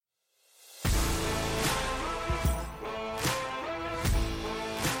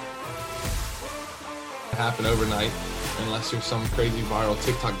happen overnight unless you're some crazy viral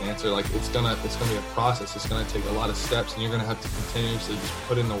TikTok dancer. Like it's gonna be a process. It's gonna take a lot of steps, and you're gonna have to continuously just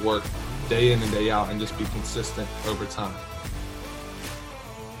put in the work day in and day out and just be consistent over time.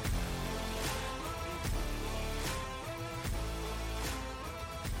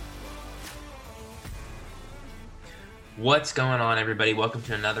 What's going on, everybody? Welcome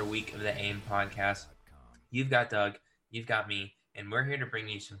to another week of the AIM podcast. You've got Doug, you've got me, and we're here to bring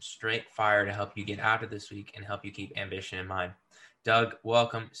you some straight fire to help you get out of this week and help you keep ambition in mind. Doug,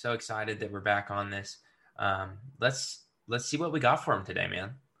 welcome. So excited that we're back on this. Let's see what we got for him today,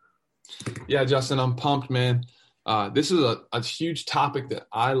 man. Yeah, Justin, I'm pumped, man. This is a huge topic that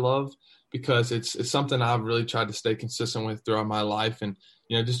I love because it's something I've really tried to stay consistent with throughout my life. And,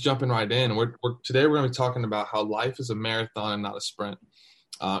 just jumping right in, today we're going to be talking about how life is a marathon and not a sprint.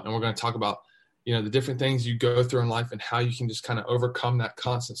 And we're going to talk about, the different things you go through in life and how you can just kind of overcome that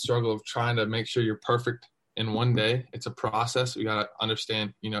constant struggle of trying to make sure you're perfect in one day. It's a process. We got to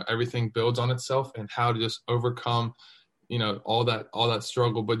understand, everything builds on itself and how to just overcome all that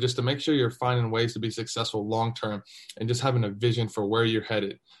struggle, but just to make sure you're finding ways to be successful long-term and just having a vision for where you're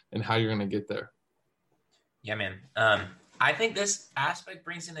headed and how you're going to get there. Yeah, man. I think this aspect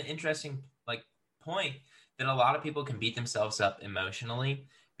brings in an interesting point that a lot of people can beat themselves up emotionally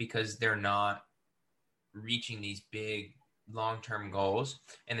because they're not reaching these big long-term goals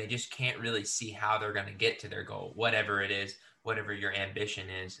and they just can't really see how they're going to get to their goal, whatever it is, whatever your ambition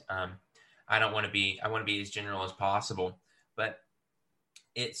is. I want to be as general as possible, but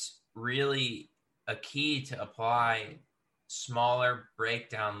it's really a key to apply smaller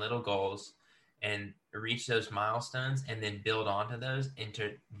breakdown little goals and reach those milestones and then build onto those and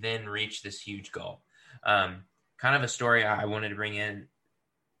to then reach this huge goal. Kind of a story I wanted to bring in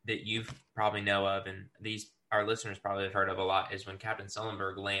that you probably know of, and our listeners probably have heard of a lot, is when Captain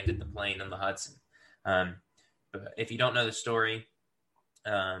Sullenberg landed the plane on the Hudson. But if you don't know the story,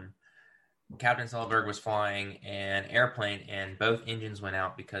 Captain Sullenberg was flying an airplane and both engines went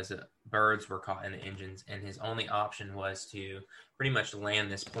out because birds were caught in the engines, and his only option was to pretty much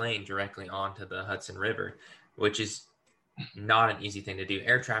land this plane directly onto the Hudson River, which is not an easy thing to do.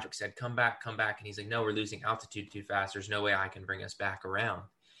 Air traffic said, come back. And he's like, no, we're losing altitude too fast. There's no way I can bring us back around.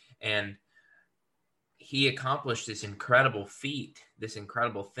 And he accomplished this incredible feat, this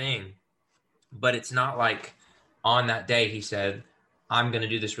incredible thing. But it's not like on that day he said, I'm going to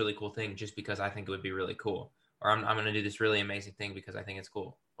do this really cool thing just because I think it would be really cool. Or I'm going to do this really amazing thing because I think it's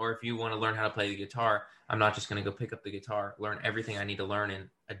cool. Or if you want to learn how to play the guitar, I'm not just going to go pick up the guitar, learn everything I need to learn in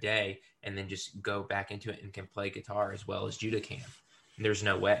a day, and then just go back into it and can play guitar as well as Judah can. There's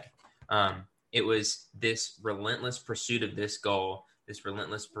no way. It was this relentless pursuit of this goal, this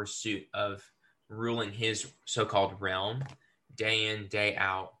relentless pursuit of ruling his so-called realm, day in, day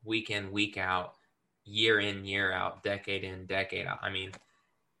out, week in, week out, year in, year out, decade in, decade out. I mean,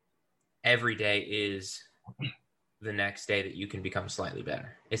 every day is the next day that you can become slightly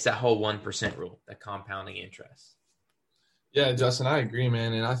better. It's that whole 1% rule, that compounding interest. Yeah, Justin, I agree,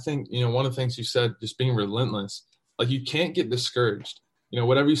 man. And I think, one of the things you said, just being relentless, like you can't get discouraged.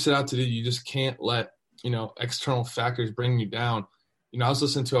 Whatever you set out to do, you just can't let, external factors bring you down. I was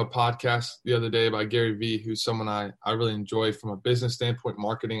listening to a podcast the other day by Gary Vee, who's someone I really enjoy from a business standpoint,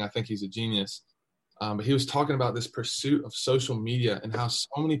 marketing. I think he's a genius. But he was talking about this pursuit of social media and how so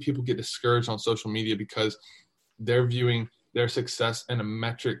many people get discouraged on social media because they're viewing their success in a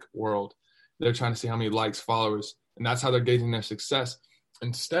metric world. They're trying to see how many likes, followers, and that's how they're gauging their success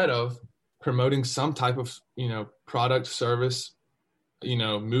instead of promoting some type of, product, service,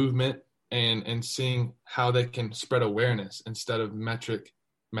 movement and seeing how they can spread awareness instead of metric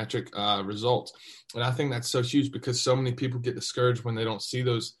results. And I think that's so huge because so many people get discouraged when they don't see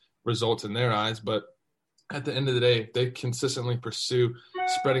those results in their eyes. But at the end of the day, if they consistently pursue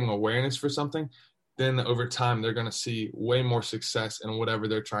spreading awareness for something, then over time they're going to see way more success in whatever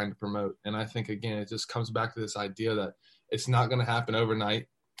they're trying to promote. And I think, again, it just comes back to this idea that it's not going to happen overnight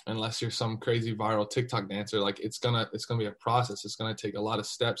unless you're some crazy viral TikTok dancer. Like it's going to be a process. It's going to take a lot of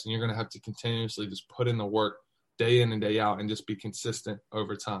steps, and you're going to have to continuously just put in the work day in and day out and just be consistent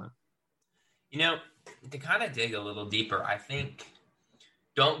over time. To kind of dig a little deeper, I think,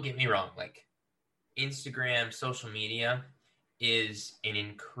 don't get me wrong, like Instagram, social media is an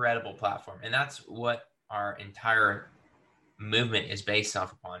incredible platform. And that's what our entire movement is based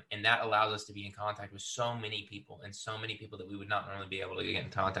off upon. And that allows us to be in contact with so many people and so many people that we would not normally be able to get in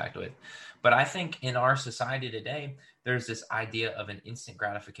contact with. But I think in our society today, there's this idea of an instant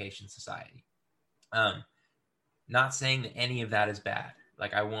gratification society. Not saying that any of that is bad.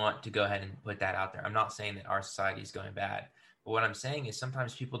 Like, I want to go ahead and put that out there. I'm not saying that our society is going bad, But what I'm saying is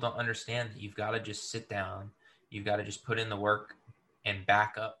sometimes people don't understand that you've got to just sit down, you've got to just put in the work and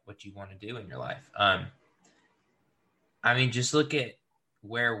back up what you want to do in your life. I mean, just look at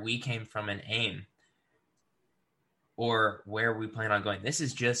where we came from in AIM, or where we plan on going. This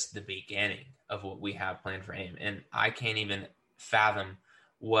is just the beginning of what we have planned for AIM. And I can't even fathom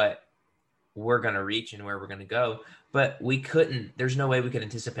what we're going to reach and where we're going to go. But there's no way we could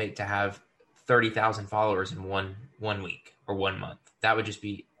anticipate to have 30,000 followers in one week or 1 month. That would just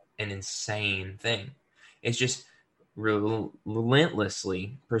be an insane thing. It's just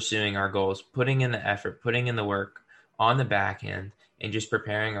relentlessly pursuing our goals, putting in the effort, putting in the work on the back end, and just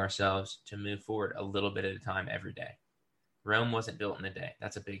preparing ourselves to move forward a little bit at a time every day. Rome wasn't built in a day.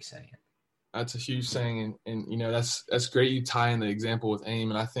 That's a big saying. That's a huge saying. And that's great. You tie in the example with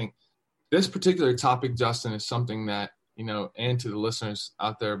AIM. And I think this particular topic, Justin, is something that, and to the listeners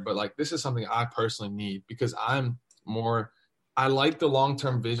out there, but like, this is something I personally need, because I like the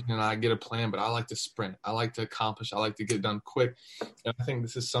long-term vision and I get a plan, but I like to sprint. I like to accomplish. I like to get it done quick. And I think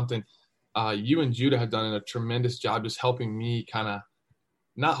this is something you and Judah have done a tremendous job, just helping me kind of,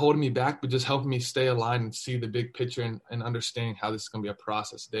 not holding me back, but just helping me stay aligned and see the big picture and understanding how this is going to be a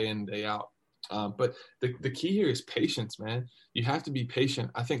process day in, day out. But the key here is patience, man. You have to be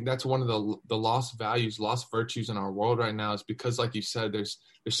patient. I think that's one of the lost values, lost virtues in our world right now, is because, like you said, there's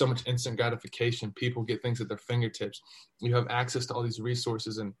so much instant gratification. People get things at their fingertips. You have access to all these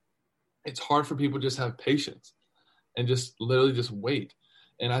resources, and it's hard for people to just have patience and just literally just wait.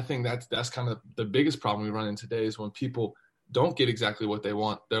 And I think that's kind of the biggest problem we run into today, is when people don't get exactly what they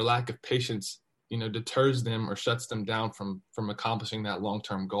want. Their lack of patience, deters them or shuts them down from accomplishing that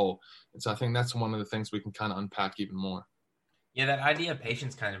long-term goal. And so I think that's one of the things we can kind of unpack even more. Yeah, that idea of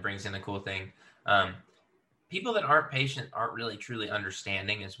patience kind of brings in a cool thing. People that aren't patient aren't really truly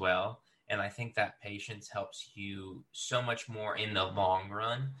understanding as well. And I think that patience helps you so much more in the long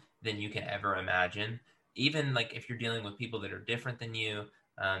run than you can ever imagine. Even like if you're dealing with people that are different than you.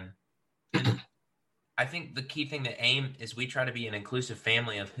 And I think the key thing to AIM is we try to be an inclusive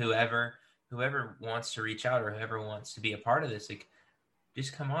family of whoever wants to reach out or whoever wants to be a part of this. Like,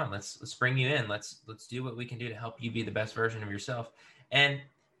 just come on, let's bring you in. Let's do what we can do to help you be the best version of yourself. And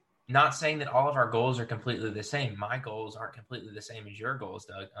not saying that all of our goals are completely the same. My goals aren't completely the same as your goals,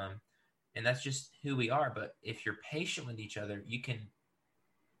 Doug. And that's just who we are. But if you're patient with each other, you can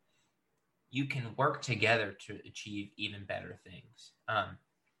work together to achieve even better things.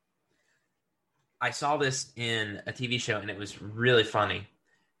 I saw this in a TV show and it was really funny.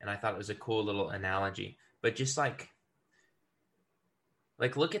 And I thought it was a cool little analogy. But just like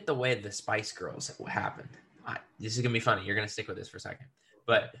look at the way the Spice Girls happened. This is going to be funny. You're going to stick with this for a second.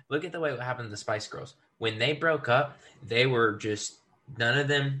 But look at the way what happened to the Spice Girls. When they broke up, they were just, none of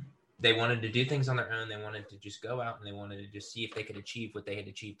them, they wanted to do things on their own. They wanted to just go out and they wanted to just see if they could achieve what they had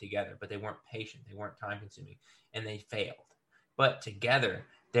achieved together. But they weren't patient. They weren't time consuming. And they failed. But together,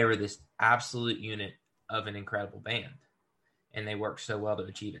 they were this absolute unit of an incredible band. And they worked so well to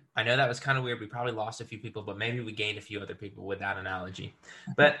achieve it. I know that was kind of weird. We probably lost a few people, but maybe we gained a few other people with that analogy.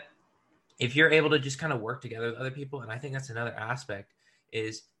 But if you're able to just kind of work together with other people, and I think that's another aspect,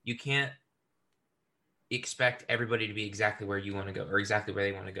 is you can't expect everybody to be exactly where you want to go or exactly where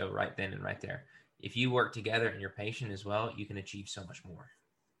they want to go right then and right there. If you work together and you're patient as well, you can achieve so much more.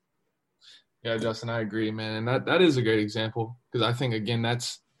 Yeah, Justin, I agree, man. And that is a great example, because I think, again,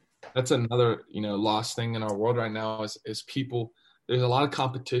 that's another, lost thing in our world right now is people. There's a lot of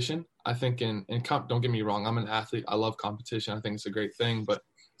competition. I think don't get me wrong, I'm an athlete. I love competition. I think it's a great thing, but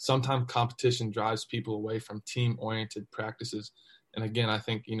sometimes competition drives people away from team-oriented practices. And again, I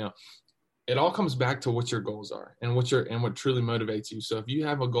think, it all comes back to what your goals are and what truly motivates you. So if you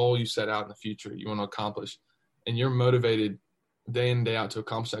have a goal you set out in the future you want to accomplish, and you're motivated day in, day out to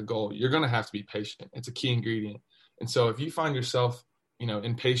accomplish that goal, you're going to have to be patient. It's a key ingredient. And so if you find yourself,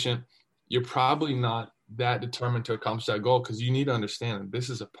 impatient, you're probably not that determined to accomplish that goal, because you need to understand that this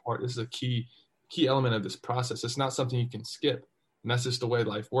is a key element of this process. It's not something you can skip. And that's just the way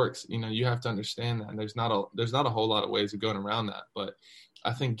life works. You have to understand that. And there's not a whole lot of ways of going around that. But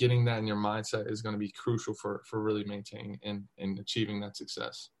I think getting that in your mindset is going to be crucial for really maintaining and achieving that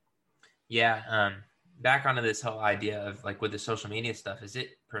success. Yeah. Back onto this whole idea of like with the social media stuff, is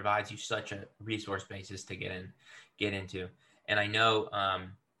it provides you such a resource basis to get into. And I know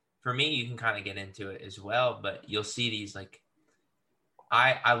for me, you can kind of get into it as well, but you'll see these like,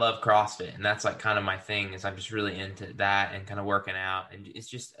 I love CrossFit, and that's like kind of my thing, is I'm just really into that and kind of working out, and it's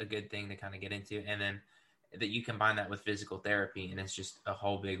just a good thing to kind of get into. And then that you combine that with physical therapy, and it's just a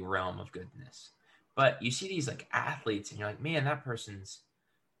whole big realm of goodness. But you see these like athletes and you're like, man, that person's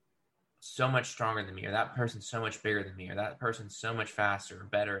so much stronger than me, or that person's so much bigger than me, or that person's so much faster or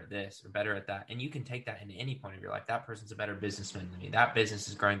better at this or better at that. And you can take that into any point of your life. That person's a better businessman than me. That business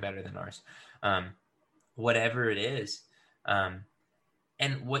is growing better than ours. Whatever it is.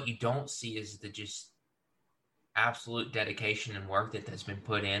 And what you don't see is the just absolute dedication and work that's been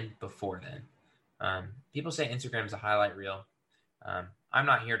put in before then. People say Instagram is a highlight reel. I'm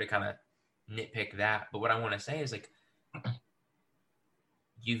not here to kind of nitpick that, but what I want to say is, like,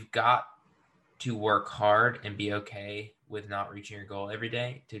 you've got to work hard and be okay with not reaching your goal every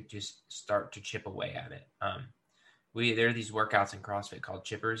day to just start to chip away at it. There are these workouts in CrossFit called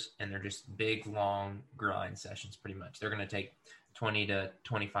chippers, and they're just big, long grind sessions pretty much. They're going to take 20 to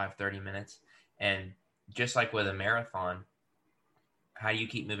 25, 30 minutes. And just like with a marathon, how do you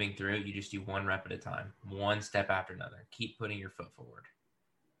keep moving through? You just do one rep at a time, one step after another. Keep putting your foot forward.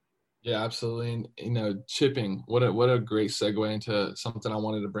 Yeah, absolutely. And, chipping, what a great segue into something I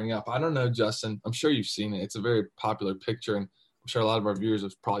wanted to bring up. I don't know, Justin, I'm sure you've seen it. It's a very popular picture, and I'm sure a lot of our viewers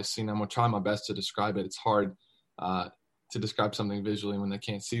have probably seen it. I'm going to try my best to describe it. It's hard to describe something visually when they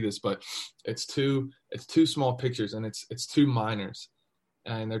can't see this, but it's two small pictures, and it's two miners,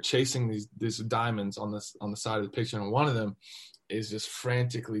 and they're chasing these diamonds on the side of the picture, and one of them is just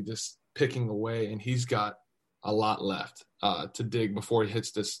frantically just picking away, and he's got a lot left to dig before he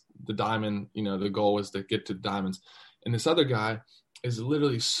hits the diamond. The goal is to get to the diamonds, and this other guy is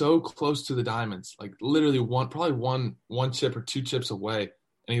literally so close to the diamonds, like literally probably one chip or two chips away,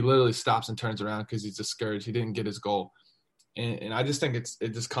 and he literally stops and turns around because he's discouraged. He didn't get his goal. And I just think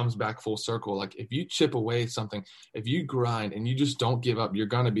it just comes back full circle. Like, if you chip away at something, if you grind and you just don't give up, you're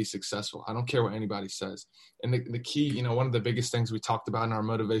going to be successful. I don't care what anybody says. And the key, one of the biggest things we talked about in our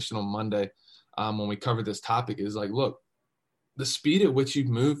Motivational Monday when we covered this topic is, like, look, the speed at which you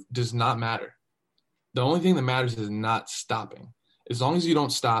move does not matter. The only thing that matters is not stopping. As long as you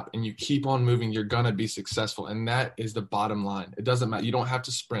don't stop and you keep on moving, you're going to be successful. And that is the bottom line. It doesn't matter. You don't have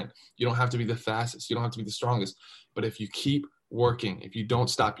to sprint. You don't have to be the fastest. You don't have to be the strongest. But if you keep working, if you don't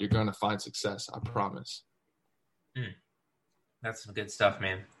stop, you're going to find success. I promise. That's some good stuff,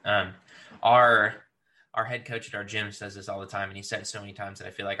 man. Our head coach at our gym says this all the time, and he said it so many times that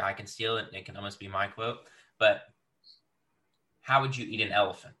I feel like I can steal it, and it can almost be my quote. But how would you eat an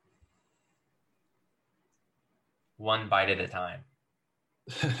elephant? One bite at a time.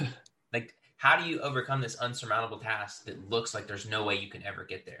 Like, how do you overcome this unsurmountable task that looks like there's no way you can ever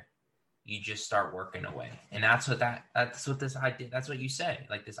get there? You just start working away. And that's what this idea, that's what you say.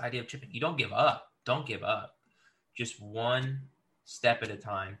 Like, this idea of chipping, you don't give up. Don't give up. Just one step at a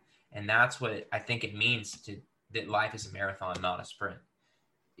time. And that's what I think it means that life is a marathon, not a sprint.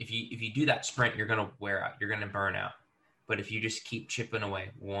 If you do that sprint, you're going to wear out. You're going to burn out. But if you just keep chipping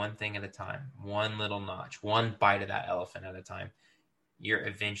away one thing at a time, one little notch, one bite of that elephant at a time, you're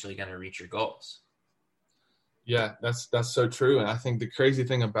eventually going to reach your goals. Yeah, that's so true. And I think the crazy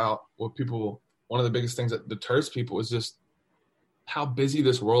thing about one of the biggest things that deters people is just how busy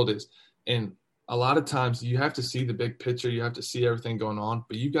this world is. And a lot of times you have to see the big picture. You have to see everything going on,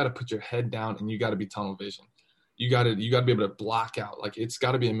 but you got to put your head down and you got to be tunnel vision. You got to be able to block out. Like, it's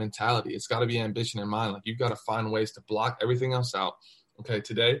got to be a mentality. It's got to be ambition in mind. Like, you've got to find ways to block everything else out. Okay,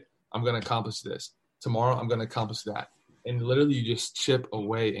 today I'm going to accomplish this. Tomorrow I'm going to accomplish that. And literally you just chip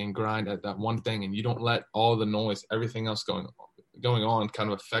away and grind at that one thing, and you don't let all the noise, everything else going on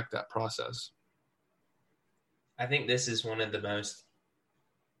kind of affect that process. I think this is one of the most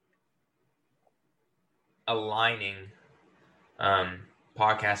aligning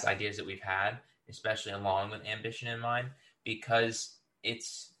podcast ideas that we've had, especially along with ambition in mind, because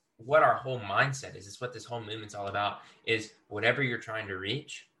it's what our whole mindset is. It's what this whole movement's all about, is whatever you're trying to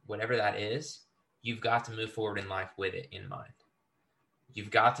reach, whatever that is, you've got to move forward in life with it in mind. You've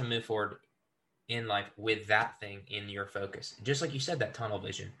got to move forward in life with that thing in your focus. Just like you said, that tunnel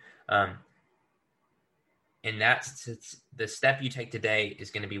vision. And that's the step you take today is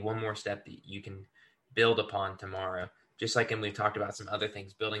going to be one more step that you can build upon tomorrow. Just like, and we've talked about some other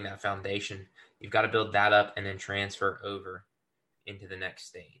things, building that foundation. You've got to build that up and then transfer over into the next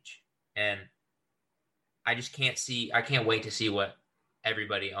stage. And I can't wait to see what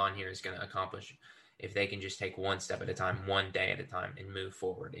everybody on here is going to accomplish if they can just take one step at a time, one day at a time, and move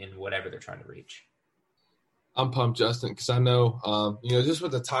forward in whatever they're trying to reach. I'm pumped, Justin, because I know, just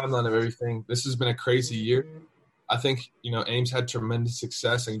with the timeline of everything, this has been a crazy year. I think, AIM's had tremendous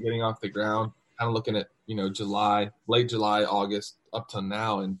success in getting off the ground, kind of looking at, late July, August, up till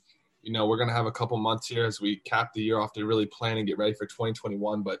now. And, we're going to have a couple months here as we cap the year off to really plan and get ready for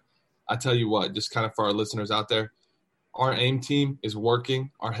 2021. But I tell you what, just kind of for our listeners out there, our AIM team is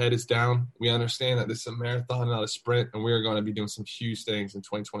working. Our head is down. We understand that this is a marathon, not a sprint, and we are going to be doing some huge things in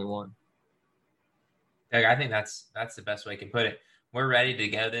 2021. Doug, I think that's the best way I can put it. We're ready to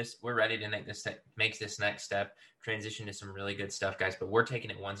go this. We're ready to make this next step, transition to some really good stuff, guys. But we're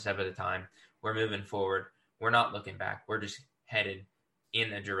taking it one step at a time. We're moving forward. We're not looking back. We're just headed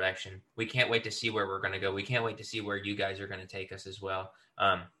in a direction. We can't wait to see where we're going to go. We can't wait to see where you guys are going to take us as well.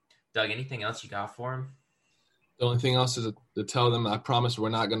 Doug, anything else you got for him? The only thing else is to tell them, I promise we're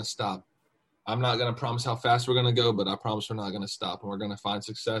not going to stop. I'm not going to promise how fast we're going to go, but I promise we're not going to stop, and we're going to find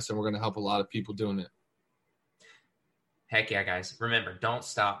success, and we're going to help a lot of people doing it. Heck yeah, guys. Remember, don't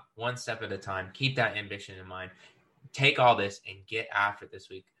stop, one step at a time. Keep that ambition in mind. Take all this and get after it this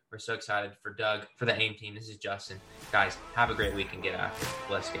week. We're so excited for Doug, for the AIM team. This is Justin. Guys, have a great week and get after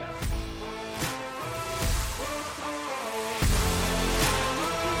it. Let's go.